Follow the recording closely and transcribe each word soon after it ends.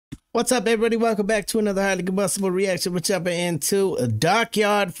What's up, everybody? Welcome back to another highly combustible reaction. We're jumping into a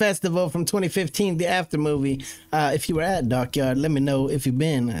Dockyard Festival from 2015, the Aftermovie. If you were at Dockyard, let me know if you've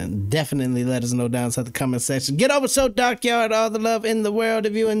been. Definitely let us know down inside the comment section. Get over, show Dockyard all the love in the world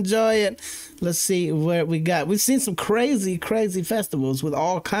if you enjoy it. Let's see what we got. We've seen some crazy festivals with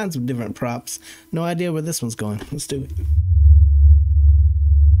all kinds of different props. No idea where this one's going. Let's do it.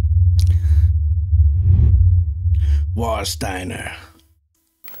 Warsteiner.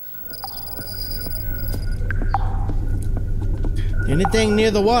 Anything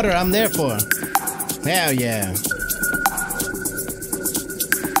near the water, I'm there for. Hell yeah.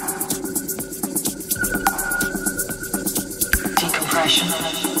 Decompression.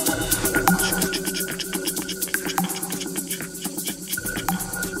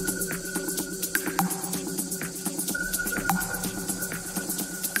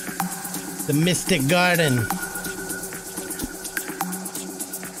 The Mystic Garden.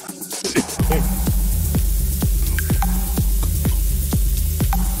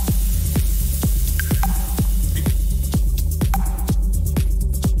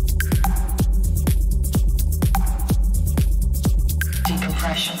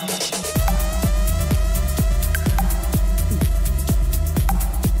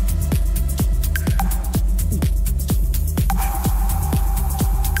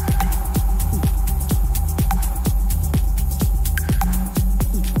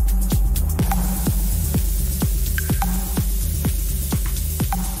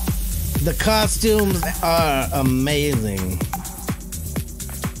 The costumes are amazing.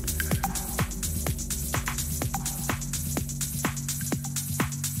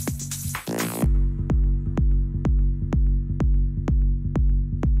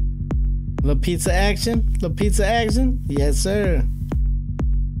 Little pizza action? Little pizza action? Yes, sir.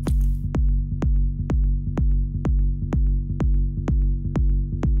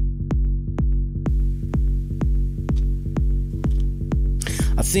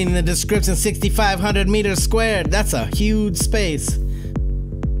 I've seen in the description 6,500 meters squared. That's a huge space.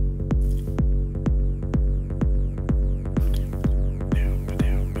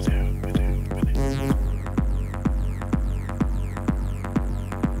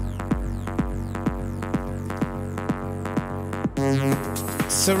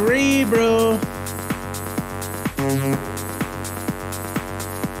 Cerebral.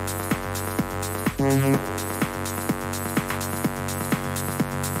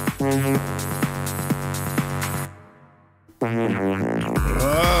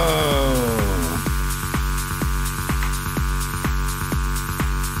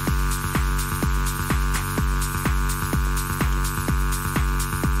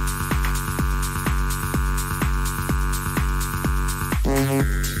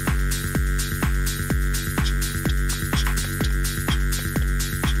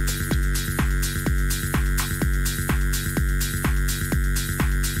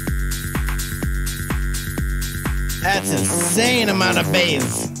 That's an insane amount of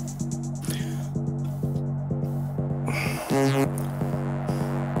bass.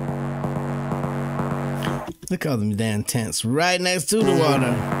 Look at all them damn tents right next to the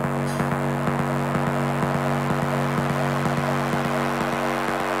water.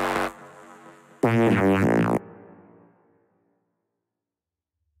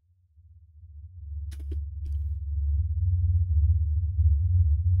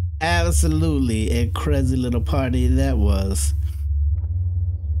 Absolutely a crazy little party that was.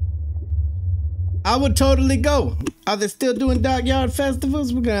 I would totally go. Are they still doing Dockyard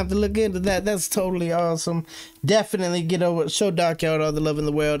festivals? We're gonna have to look into that. That's totally awesome. Definitely get over, show Dockyard all the love in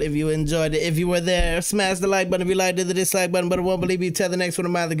the world if you enjoyed it. If you were there, smash the like button if you liked it, the dislike button, but I won't believe you. Till the next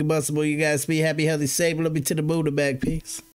one, I'm Combustible. You guys be happy, healthy, safe. Love you to the Buddha back. Peace.